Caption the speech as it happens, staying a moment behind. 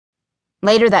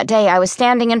Later that day, I was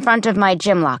standing in front of my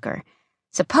gym locker,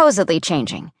 supposedly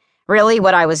changing. Really,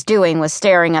 what I was doing was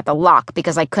staring at the lock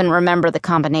because I couldn't remember the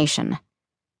combination.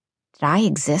 Did I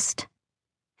exist?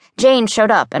 Jane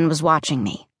showed up and was watching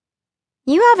me.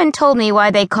 You haven't told me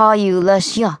why they call you Le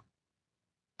Chien.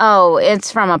 Oh,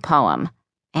 it's from a poem.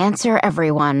 Answer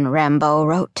everyone, Rimbaud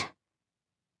wrote.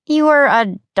 You were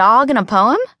a dog in a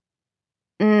poem?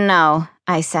 No,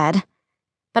 I said.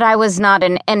 But I was not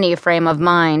in any frame of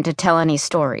mind to tell any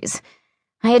stories.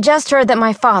 I had just heard that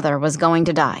my father was going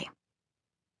to die.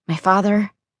 My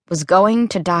father was going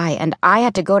to die, and I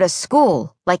had to go to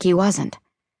school like he wasn't.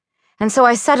 And so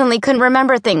I suddenly couldn't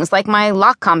remember things like my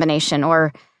lock combination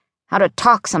or how to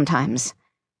talk sometimes.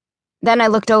 Then I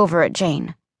looked over at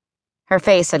Jane. Her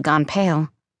face had gone pale.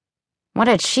 What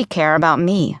did she care about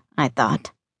me, I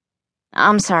thought.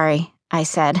 I'm sorry, I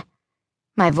said.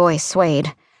 My voice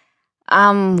swayed.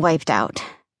 I'm wiped out.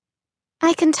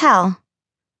 I can tell.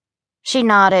 She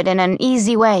nodded in an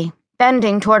easy way,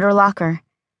 bending toward her locker.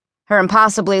 Her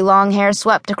impossibly long hair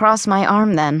swept across my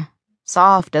arm then,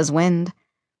 soft as wind.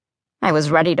 I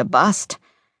was ready to bust.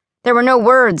 There were no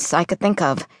words I could think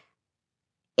of.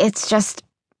 It's just...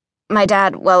 my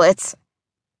dad, well, it's...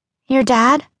 Your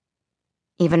dad?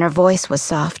 Even her voice was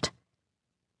soft.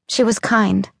 She was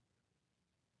kind.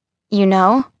 You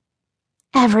know?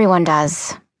 Everyone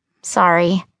does.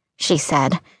 Sorry, she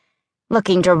said,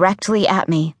 looking directly at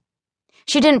me.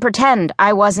 She didn't pretend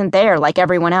I wasn't there like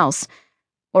everyone else,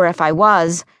 or if I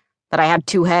was, that I had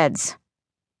two heads.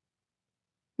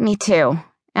 Me too.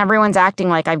 Everyone's acting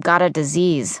like I've got a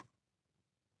disease.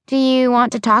 Do you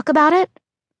want to talk about it?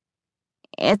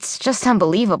 It's just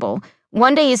unbelievable.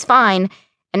 One day he's fine,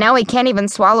 and now he can't even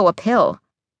swallow a pill.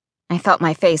 I felt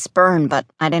my face burn, but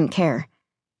I didn't care.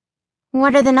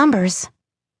 What are the numbers?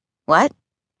 What?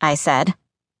 I said.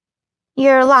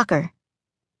 Your locker.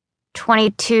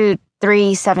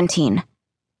 22-3-17.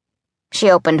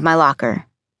 She opened my locker.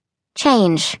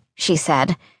 Change, she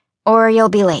said, or you'll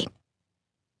be late.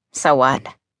 So what?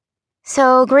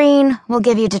 So Green will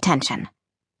give you detention.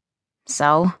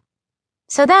 So?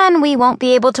 So then we won't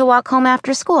be able to walk home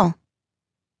after school.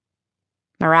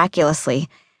 Miraculously,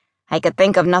 I could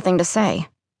think of nothing to say.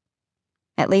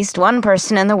 At least one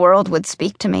person in the world would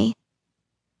speak to me.